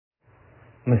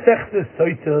Lehisvada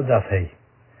Sotah Daf Hey.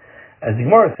 As the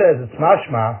Gemara says, it's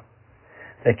mashma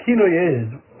that kinoi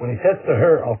is when he says to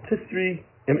her, "Al tisri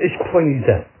im ish ploni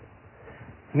zeh,"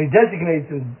 and he designates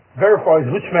and verifies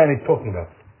which man he's talking about,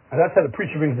 and that's how the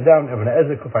preacher brings it down. Even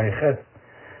Ezek Kufayichet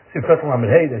Sifkat Lamed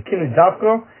Hey, that kinoi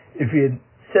dafko, if he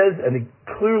says and he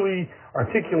clearly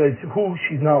articulates who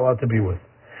she's not allowed to be with.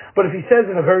 But if he says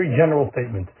in a very general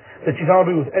statement that she's not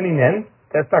allowed to be with any men,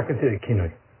 that's not considered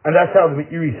kinoi. And that's how the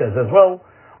Meiri says as well,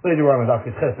 later on in Daf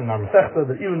Ches and Lehisvada,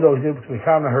 that even though he's able to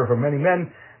become her from many men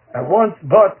at once,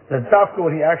 but that Dafka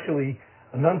when he actually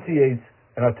enunciates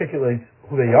and articulates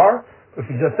who they are, if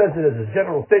he just says it as a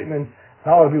general statement,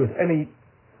 not allowed to be with any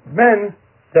men,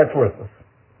 that's worthless.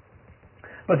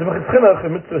 But the Mechitzchinuch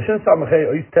in Mitzvah Shin Samachei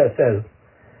Oisteh says,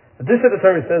 that this that the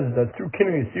Torah says that through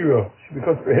Kinui Yisiro she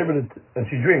becomes prohibited and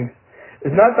she drinks,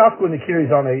 is not Dafka when the Kinui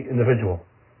is on a individual.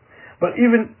 But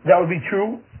even that would be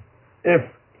true if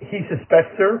he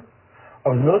suspects her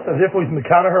of nus, and therefore he's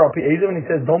mekana her al pi Edim, and he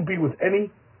says, don't be with any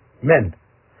men.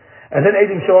 And then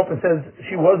Edim show up and says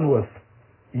she was with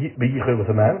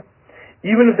a man,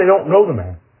 even if they don't know the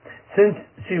man. Since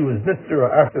she was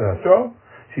nitzra after the hasro,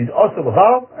 she's also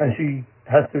l'val, and she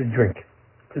has to drink.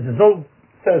 Because there's no,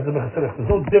 says the Mechatzedek, there's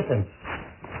no difference,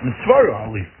 mitzvara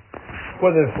at least,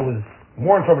 whether it was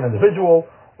warned from an individual,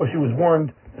 or she was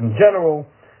warned in general,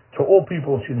 to all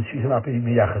people she should not be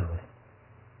miyachad with.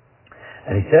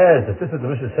 And he says that this is the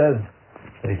Mishnah says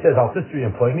that he says al tisri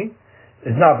and ploini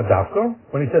is not b'dafka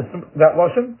when he says that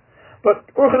lashon, but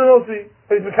urchan enosi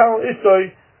he's mekal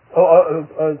ishtoi,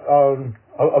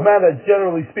 a man that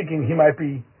generally speaking he might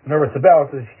be nervous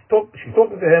about. She's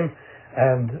talking to him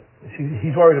and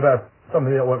he's worried about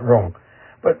something that went wrong.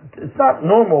 But it's not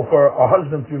normal for a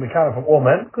husband to be mekal from all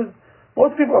men, because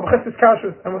most people are b'chesed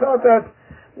kashrus, and without that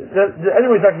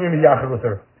anybody's not going to be miyachad with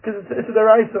her, because it's a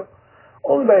deraisa.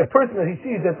 Only by a person that he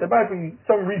sees that there might be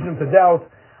some reason to doubt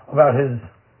about his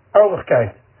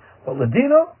ehrlichkeit. But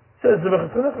Ladina says the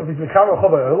Mechatzedek, if he's mekama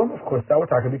chavay olam, of course that would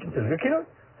be considered a kinoi.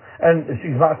 And if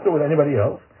she's master with anybody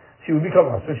else, she would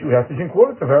become master. She would have to drink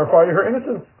water to verify her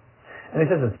innocence. And he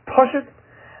says it's pashut,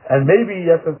 and maybe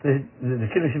the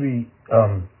kinoi should be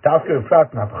dafka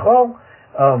prat napachal.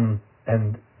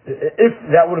 And if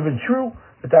that would have been true,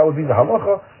 that would be the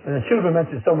halacha, and it should have been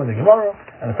mentioned somewhere in the Gemara,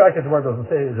 and the fact that the Gemara doesn't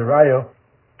say it is a raya,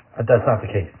 that's not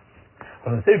the case.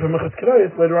 But in the Sefer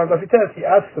Mechitzchinuch, later on Daf Yites, he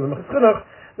asks for the Mechitzchinuch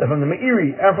that from the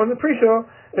Meiri and from the Prisha,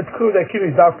 it's clear that Kinui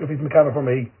is dafka if he's mekana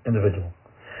from a individual.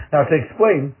 Now to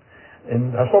explain,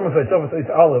 in Hashlomas Vaytov Eis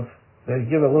Aleph, they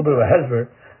give a little bit of a hezber,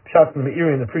 pshat in the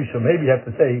Meiri and the Prisha, maybe you have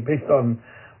to say, based on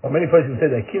what many places say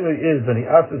that Kinui is, when he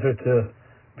asks her to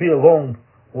be alone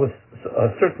with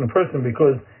a certain person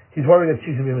because he's worried that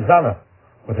she's going to be mizana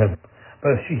with him.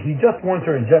 But if he just warns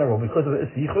her in general because of the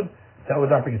Issa Yichud, that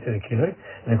would not be considered kinoi.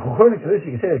 And according to this,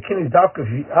 you can say that kinoi dafka if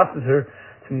he asks her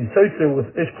to be associated with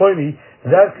ish ploini,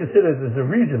 and that is considered as a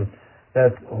reason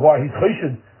that why he's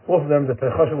choshed both of them that the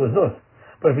choshed was nus.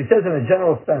 But if he says in a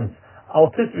general sense,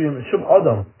 al tisri shum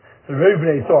adam, so very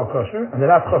bnei yisrael kosher, and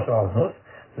they're not choshed al nus,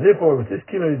 so therefore with this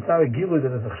kinoi it's not a gilu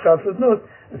that it's a chashav for nus,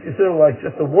 it's considered like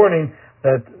just a warning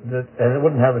that and it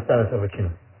wouldn't have a status of a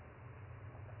kinoi.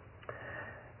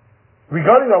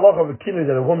 Regarding the halacha of a kinui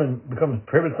that a woman becomes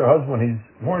prohibited to her husband when he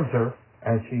warns her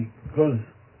and she goes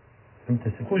into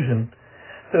seclusion,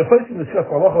 so the place to discuss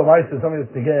halacha of is something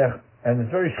that's negeach, and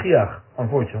it's very shchiach,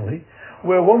 unfortunately,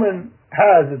 where a woman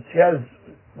has,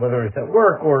 whether it's at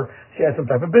work or she has some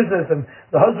type of business, and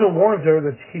the husband warns her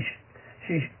that she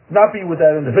should not be with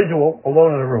that individual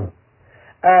alone in a room.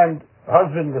 And the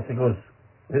husband, let's say,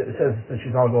 says that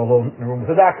she's not going to go alone in a room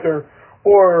with a doctor,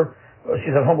 or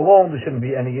she's at home alone, there shouldn't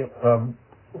be any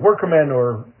workermen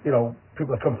or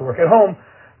people that come to work at home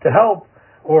to help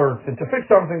or to fix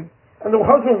something. And the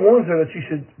husband warns her that she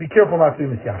should be careful not to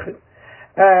be misyachid.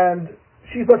 And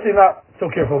she's, let's say, not so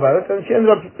careful about it, and she ends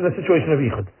up in a situation of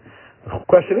yichud. The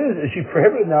question is she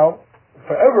prohibited now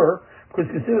forever because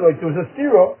it's considered like there was a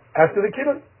stira after the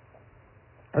kibbutz?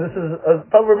 And this is a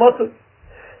tavar matzah.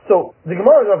 So the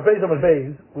Gemara of Beis Amud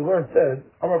Beis, we learned said,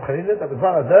 Amar B'chanizet, that the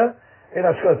Zman Hazeh,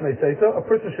 a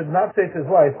person should not say to his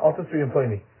wife, Al Tisri and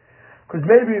Pliny. Because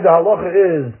maybe the halacha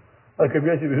is, like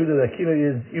Rabbi Yossi Behuda, that Kina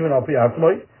is even Al Pi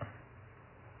Atzmai,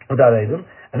 without Adam,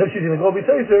 and if she's going to go be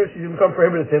Seiser, she's going to become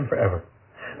prohibited to him forever.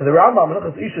 And the Rambam,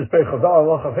 Menachas Ishus Pei Chazal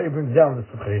halacha Fei brings down this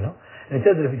Sukhina, and he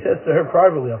says that if he says to her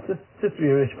privately, Al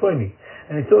Tisri and Pliny,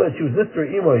 and he saw that she was Nistra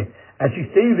Imoy, and she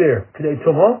stayed there, K'dei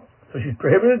Tumah, so she's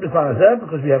prohibited,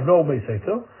 because we have no Mei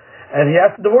Seiser, and he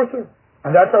has to divorce her.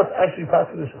 And that's how it's actually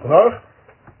passed to the Shulchan Aruch,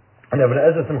 and Even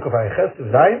Ezra Sim Kufay Ches to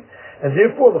Zayin, and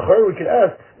therefore the Chor we could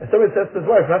ask if somebody says to his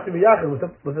wife not to be yachid with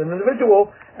an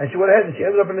individual, and she went ahead and she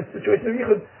ended up in a situation of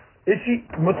yichud, is she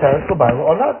mutaris l'bayla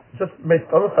or not? Just based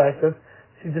on the fact that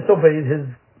she disobeyed his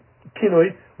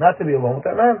kinoi not to be alone with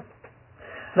that man.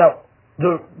 Now,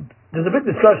 there's a big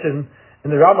discussion in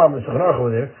the Rambam and Shulchan Aruch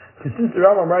over there, because since the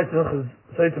Rambam writes in Hilchos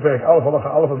Sotah Perek Aleph Halacha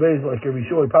Aleph Abayz, like Rabbi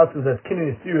Shua, he passes that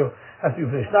kinoi Yisrael has to be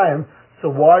finished nayim. So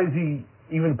why is he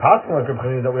even passing like Rabbi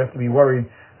Chanina that we have to be worried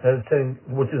that it's saying,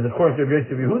 which is according to Rabbi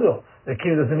Yosef Yehuda, that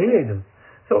kinoi doesn't need Eidim?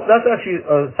 So that's actually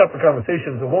a separate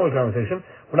conversation, it's a longer conversation.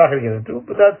 We're not going to get into it,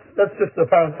 but that's just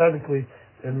parenthetically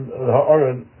in the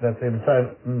Ha'ara that they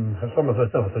decide some of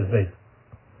herself is based.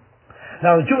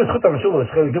 Now, the Jewish Chut HaMashulah,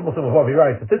 he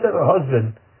writes that this type of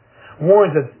husband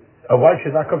warns that a wife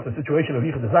should not come to a situation of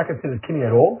yichud. It's not considered kinni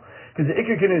at all, because the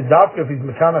ikar kinni is dafka if he's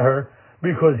mekana her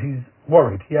because he's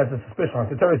worried. He has a suspicion. Like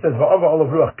the Torah says, "Va'ava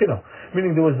olav ruach kino,"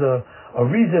 meaning there was a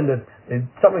reason that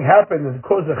something happened that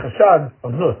caused a chashad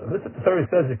of nus. And this, the Torah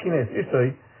says, the kinni is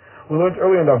ishtoi. We learned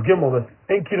earlier in Daf Gimel that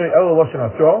ein kinni elo loshen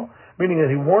atro, meaning that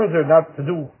he warns her not to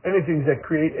do anything that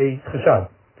create a chashad.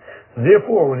 So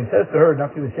therefore, when he says to her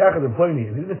not to be yachid and ploni,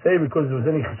 he didn't say because there was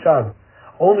any chashad,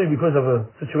 only because of a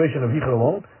situation of yichud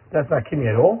alone. That's not kinni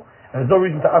at all, and there's no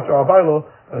reason to after our bylaw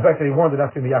the fact that he warned her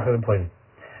not to be yachid and ploni.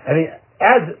 And he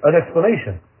adds an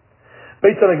explanation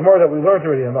based on the Gemara that we learned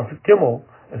already in Daf Gimel.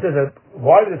 It says that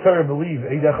why did the Torah believe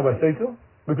Eidecha by Seitu?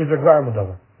 Because they're gvar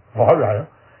mudavar. V'haraya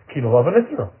kino lav and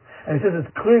Isra. And he says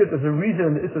it's clear that there's a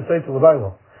reason in the Isra Seitu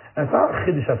l'baylo, and it's not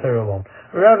chiddush HaTorah alone.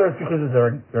 Rather, it's because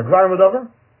they're gvar mudavar,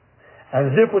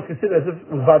 and therefore it's considered as if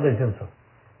it was vadei zinso.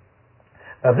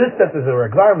 Now this that there's a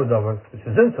gvar mudavar, which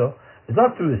is zinso, it's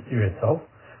not through the steer itself,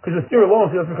 because the steer alone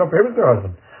she doesn't become prohibited to her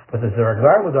husband. But there's a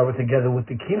reglar mudavar together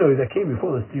with the kinoi that came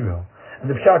before the steer.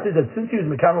 And the pshat is that since he was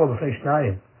mekamal of a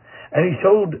shnayim, and he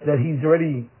showed that he's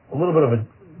already a little bit of a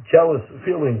jealous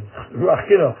feeling, ruach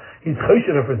kino, he's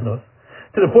choshed of his nus,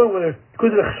 to the point where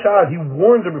because of the chshad, he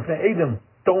warned her b'fnei Edom,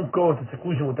 don't go into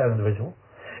seclusion with that individual.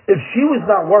 If she was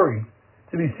not worried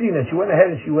to be seen and she went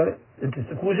ahead and she went into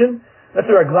seclusion, that's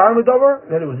a reglar mudavar,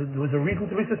 that it was a reason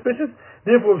to be suspicious.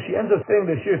 Therefore, if she ends up saying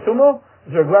the shir sumo,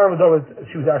 it's a reglar mudavar,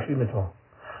 she was actually mitzvah.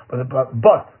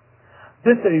 But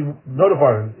this that he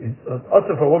notified her,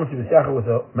 also for a woman to be yachid with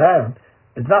a man,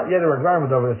 is not yet a reglar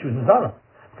mudavar that she was mizana.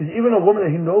 Because even a woman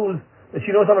that he knows, that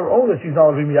she knows on her own that she's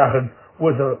not being yachid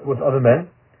with other men,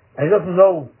 and he doesn't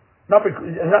know, not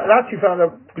she found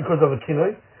out because of a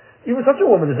kinoi, even such a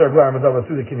woman is a reglar mudavar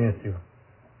through the kinoi too.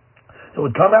 So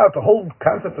it would come out, the whole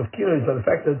concept of kino is by the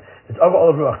fact that it's of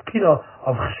olav ruach kino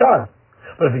of chshad.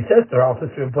 But if he says to her, I'll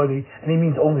sister and ploni, and he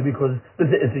means only because it's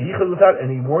a yichud without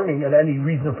any warning and any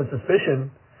reason for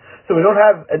suspicion. So we don't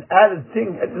have an added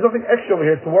thing, there's nothing extra over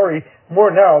here to worry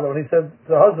more now than when he said to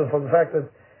the husband from the fact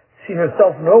that she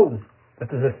herself knows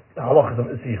that there's a halachas of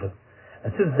yichud.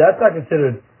 And since that's not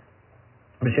considered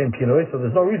b'shem kinoi, so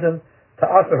there's no reason to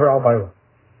ask her al bayla.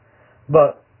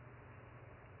 But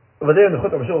over there in the Chut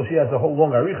HaMashulah, she has a whole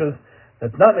long arichas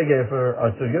that's not negay for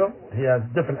our sugyo. He has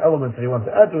different elements that he wants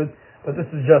to add to it, but this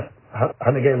is just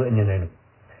hanegay le'inyanenu.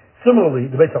 Similarly,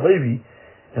 the Beis HaLevi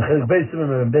in Chelik Beis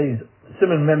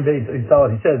Siman Mem Beis he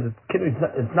says that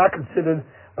it's not considered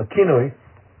a kinoi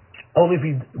only if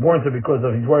he warns her because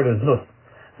of he's worried of his nus.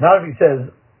 Not if he says,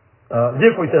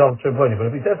 therefore he said al tremploni, but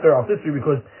if he says to her al tisri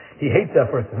because he hates that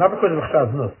person, not because of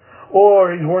chshad's nus.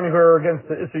 Or he's warning her against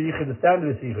the Isser Yichud, the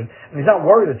standard Isser Yichud, and he's not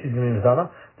worried that she's going to be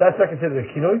Mizana, that's not considered a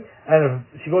kinoi, and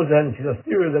if she goes ahead and she does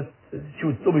steer, that she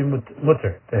would still be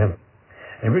mutter to him.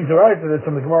 And he brings a right to this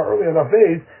from the Gemara earlier in the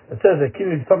phase that says that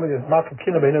kinoi is something that's makal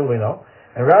kinoi beinu leino,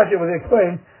 and Rashi will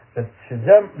explain that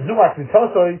shezem zumak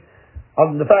mitzasoi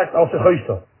on the fact also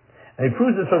choshto. And he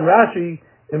proves this from Rashi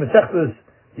in Masechtas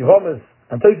Yevamis,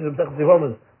 and Tosis in Masechtas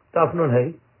Yevamis, Taf Nun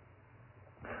Hey,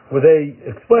 where they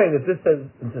explain that this says,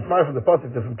 it's a smile from the pasuk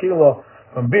that from Kilo,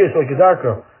 from Bias like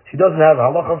Kedarka, she doesn't have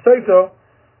a halach of Seito.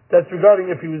 That's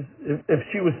regarding if he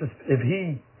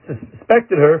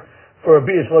suspected her for a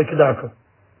Bias like Kedarka.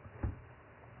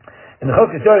 In the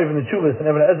Chalkes Yariv in the Chuvas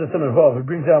and Even Ezra Simon Vav, he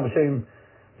brings down B'Shem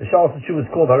the Shalos Chuvas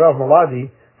called Harav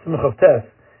Maladi Simach of Tes.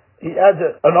 He adds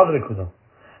another nekuda.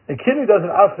 The kinui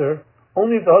doesn't answer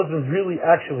only if the husband's really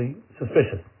actually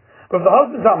suspicious. But if the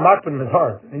husband's not makbid in his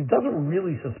heart, and he doesn't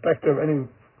really suspect her of any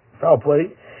foul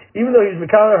play, even though he's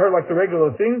mekana her like the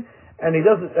regular thing, and he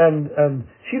doesn't, and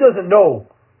she doesn't know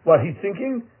what he's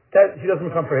thinking, that she doesn't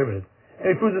become prohibited.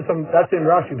 And he proves it from that same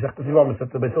Rashi that the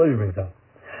Beis HaLevi brings down.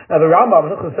 Now the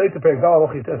Rambam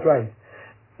that's right.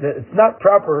 That it's not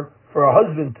proper for a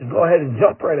husband to go ahead and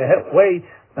jump right away.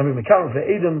 I mean, mekana for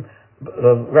Edom,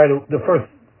 right at the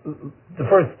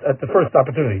first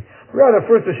opportunity. Rather,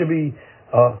 first there should be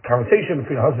conversation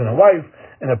between a husband and wife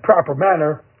in a proper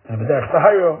manner, and a b'derech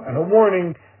tahara, and a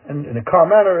warning, and in a calm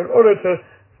manner, in order to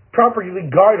properly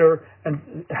guide her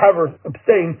and have her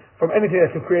abstain from anything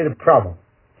that could create a problem.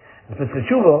 And Pesach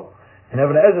Tshuva, and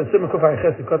Even Ezer Simon Kufay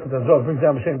Chesed Kotan Tazov brings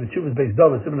down B'Shem the Tshuva's base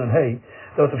David Simon and Hay.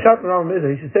 So what the Pshat and Rambam is,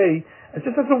 he should say, it's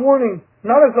just as a warning,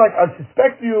 not as like I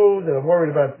suspect you that I'm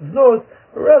worried about his nose,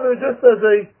 but rather just as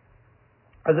a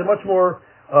much more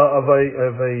of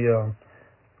a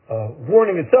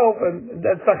warning itself, and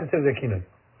that's not considered a kinun.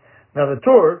 Now the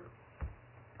Torah,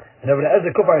 and Even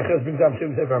Ezer Kufay Chesed brings down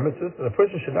B'Shem Sefer HaMitzvahs, that a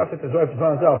person should not take his wife to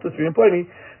find out this and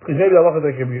plenty, because maybe Allah is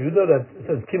like a Yehuda that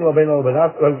says Kinul Bein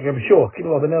Benatwa,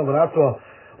 Kinul Bein Benatwa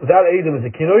without Edom is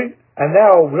a Kinui, and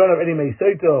now we don't have any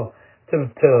Meisaita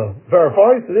to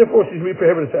verify, so therefore she's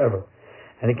prohibited forever.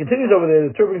 And he continues over there,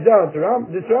 the Torah brings down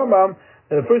this Rambam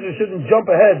that a person shouldn't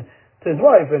jump ahead to his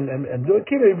wife and do a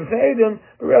Kinui before Edom,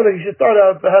 but rather he should start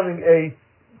out by having a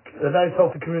nice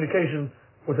healthy communication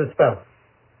with his spouse.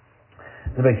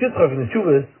 The Beis Yitzchak in the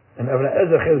Shuvas, and Even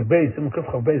Ezer Chelik Beis, Simon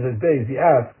Kufchak Beis he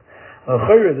asks,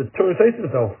 the Torah says to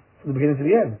itself from the beginning to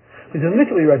the end. Because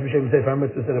initially, right, B'Shem Sefer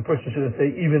HaMitzvah said a person shouldn't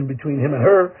say even between him and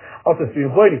her, also 3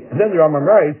 and 40. And then the Rambam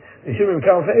writes, he shouldn't be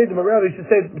counted for Edom, but rather he should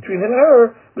say between him and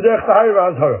her, b'derech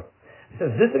tahara azhara. He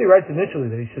says this that he writes initially,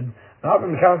 that he should not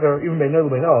be counted for even bein no,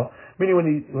 meaning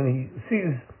when he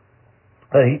sees,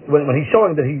 when he's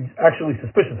showing that he's actually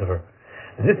suspicious of her.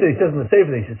 And this that he says in the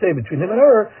Sefer that he should say between him and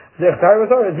her, b'derech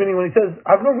tahara azhara, is meaning when he says,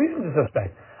 I have no reason to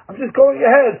suspect. I'm just going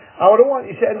ahead. I don't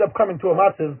want you should end up coming to a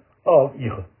matzav of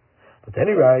yichud. But then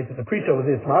he writes that the priest over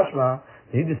there, mashma,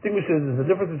 he distinguishes there's a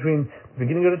difference between the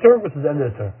beginning of the term versus the end of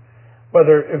the term.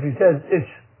 Whether if he says it's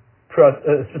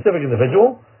a specific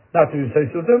individual, not to say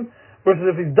to him, versus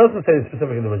if he doesn't say a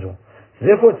specific individual. So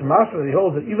therefore, it's mashma that he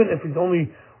holds that even if he's only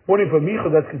warning for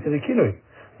yichud, that's considered kinui.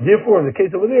 Therefore, in the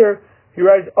case over there, he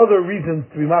writes other reasons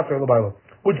to be matter of the Bible,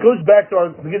 which goes back to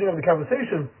our beginning of the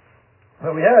conversation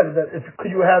that we had, that could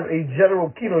you have a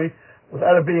general kinui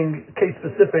without it being case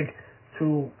specific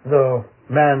to the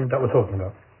man that we're talking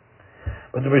about.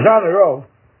 But the Rizhan Rov,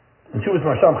 in Shuvas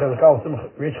Marsham Chelakal Simch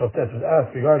Rish Chotes, was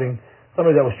asked regarding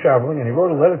somebody that was traveling, and he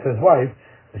wrote a letter to his wife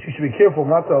that she should be careful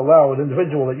not to allow an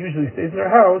individual that usually stays in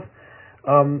her house,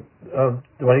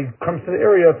 when he comes to the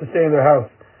area, to stay in their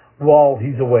house while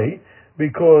he's away,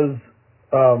 because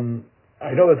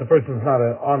I know that the person is not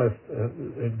an honest,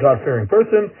 God-fearing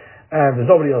person, and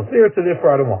there's nobody else there, so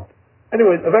therefore I don't want.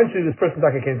 Anyway, eventually this person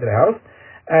came to the house,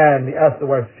 and he asked the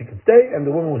wife if she could stay, and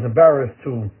the woman was embarrassed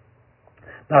to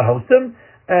not host him,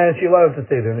 and she allowed him to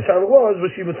stay there. And the shadow was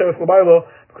she was Seres L'Bailo,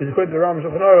 because according to the Rambam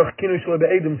Shulchan Aruch, Kinui Shalei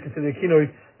Be'edim is considered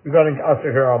Kinui regarding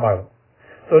Aser Her Al-Bailo.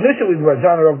 So initially, the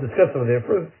Rajan Rav discussed over there,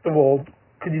 first of all,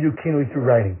 could you do Kinui through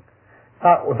writing?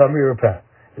 Not with Amir or Peh.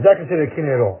 Is that considered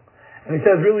Kinui at all? And he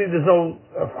says, really, there's no,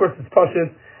 of course it's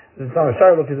Pashit, it's not a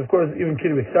Shiloh, because of course even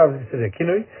Kinui B'Ksav is considered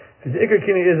Kinui, because the Iker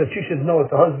Kinui is that she should know that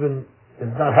the husband is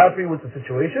not happy with the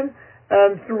situation,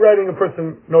 and through writing a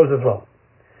person knows as well.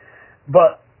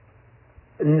 But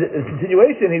in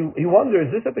continuation, he wonders,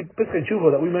 this at the Pesach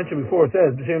Tshuva that we mentioned before, it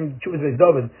says, B'Shem Tshuva's Beis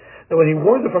David, that when he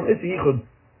warns her from Issa Yichud,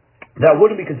 that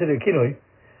wouldn't be considered Kinui,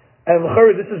 and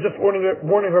l'chari, this is just warning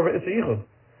her of Issa Yichud.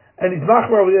 And he's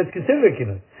machmar over there, it's considered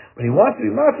Kinui. But he wants to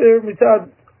be mater, mitzad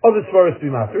other svaras to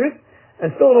be mater,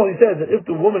 and still in all he says that if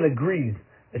the woman agrees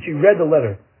that she read the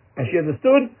letter, and she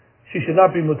understood, she should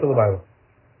not be mutal Bible.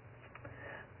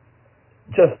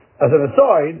 Just as an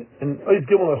aside, in Ois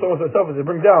Gimel Hashem herself, as they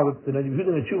bring down the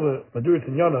Yehuda Neshuva Madurit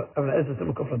and Yonah,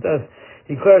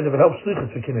 he declares if it helps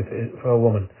shlichus for a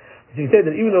woman. So he said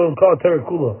that even though in Kol Terek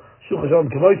Kula Shuchas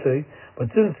Shalom Kemoisei, but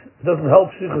since it doesn't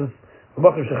help shlichus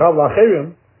B'Makim Shechav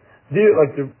La'Acherim,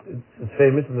 like it's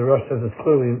famous, and the Rosh says it's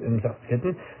clearly in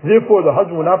Kitten. Therefore, the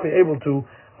husband will not be able to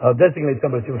designate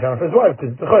somebody to be for his wife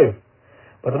because it's a chayiv.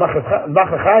 But the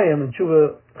Machachayim in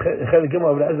Tshuva Chelik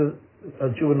Gimel of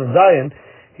the Tshuva Nun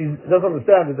he doesn't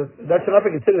understand that should not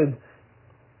be considered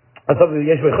as something that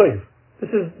Yesh Chayiv.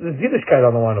 There's Yiddishkeit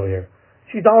on the line over here.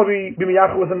 She's not going to be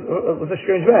miyach with a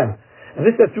strange man, and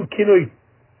this that's through kinui,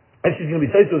 and she's going to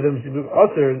be said with him. She's going to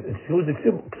usher, and she was a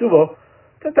ksubo.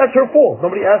 That's her fault.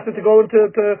 Nobody asked her to go into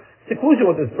seclusion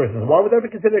with this person. Why would that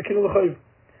be considered a kinui l'chayiv?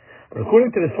 But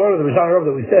according to the svara of the Rizhan Rav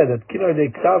that we said, that kinui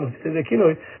de ksav is considered a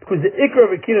kinui, because the ikra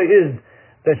of a kinui is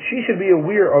that she should be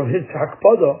aware of his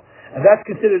hakpada, and that's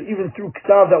considered even through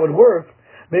ksav that would work.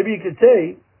 Maybe you could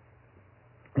say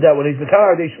that when he's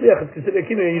mekar de shliach, it's considered a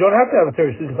kinui, and you don't have to have a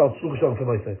terror shliach al shluch shalom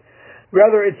k'maisei.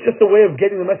 Rather, it's just a way of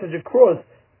getting the message across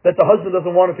that the husband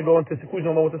doesn't want her to go into seclusion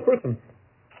alone with this person.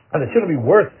 And it shouldn't be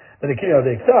worse than a kinui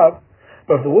de ksav,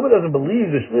 But if the woman doesn't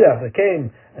believe the shliach that came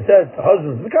and said to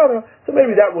husbands mikana, so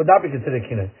maybe that would not be considered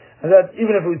kinoi. And that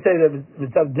even if we say that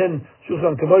mitzad din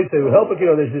shulchan kamoise would help a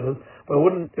kinoi shlichus, but it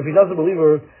wouldn't if he doesn't believe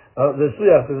her the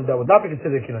shliach, then that would not be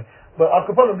considered kinoi. But al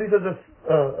kaponim, these are just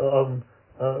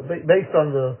based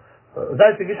on the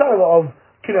zayitik of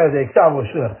kinoi as a eksav or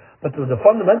shliach. But the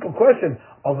fundamental question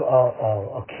of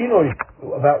a kinoi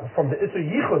about from the isur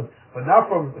yichud, but not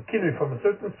from a kinoi from a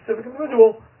certain specific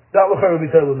individual, that will be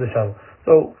told in the shadow.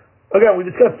 So again, we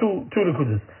discussed two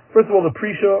nekudas. First of all, the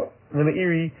Prisha and the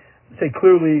Meiri say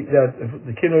clearly that if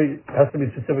the kinoi has to be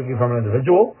specifically from an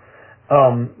individual.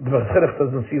 The Mechitzedek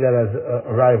doesn't see that as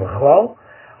a raya of a chalal.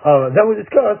 Then we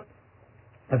discussed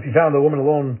if you found a woman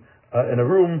alone in a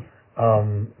room,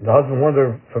 the husband warned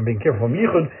her from being careful from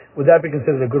yichud, would that be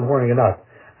considered a good warning or not?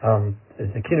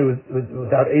 Is the kinoi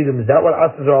without Adam, is that what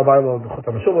asks are all Bible, the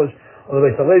Chotam Sholosh, or the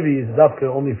Beis Halevi, is the dafka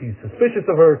only if he's suspicious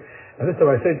of her? And this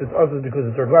time I say it's us because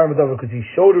it's her environment of her, because he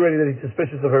showed already that he's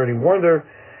suspicious of her and he warned her.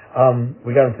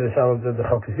 We got into the shadow of the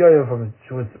Chalkis Yoyah from the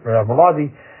Jewish Rav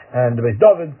Maladi and the Beis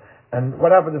David. And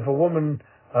what happened if a woman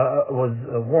was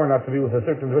warned not to be with a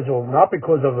certain individual, not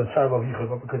because of a shadow of yichud,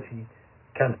 but because he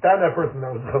can't stand that person?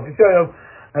 That was the Chalkis Yoyah.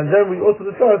 And then we also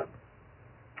discussed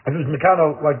if it was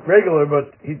mekano like regular,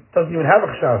 but he doesn't even have a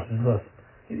chashash.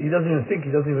 He doesn't even think,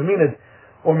 he doesn't even mean it.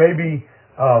 Or maybe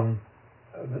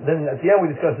then at the end we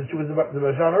discussed that she was the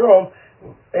Bajan Arov,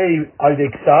 Aydei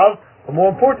Ksav, but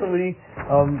more importantly,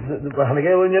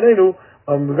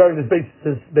 regarding this base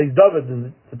David and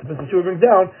that the Pesach Shua brings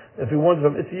down, if he warns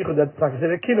from Issa Yichud, that's not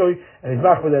considered kinoi, and he's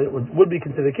machmir that it would be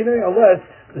considered kinoi, unless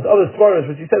there's other svaras,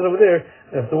 which he says over there,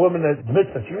 if the woman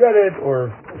admits that she read it, or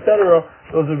etc.,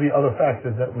 those would be other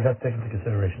factors that we have to take into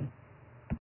consideration.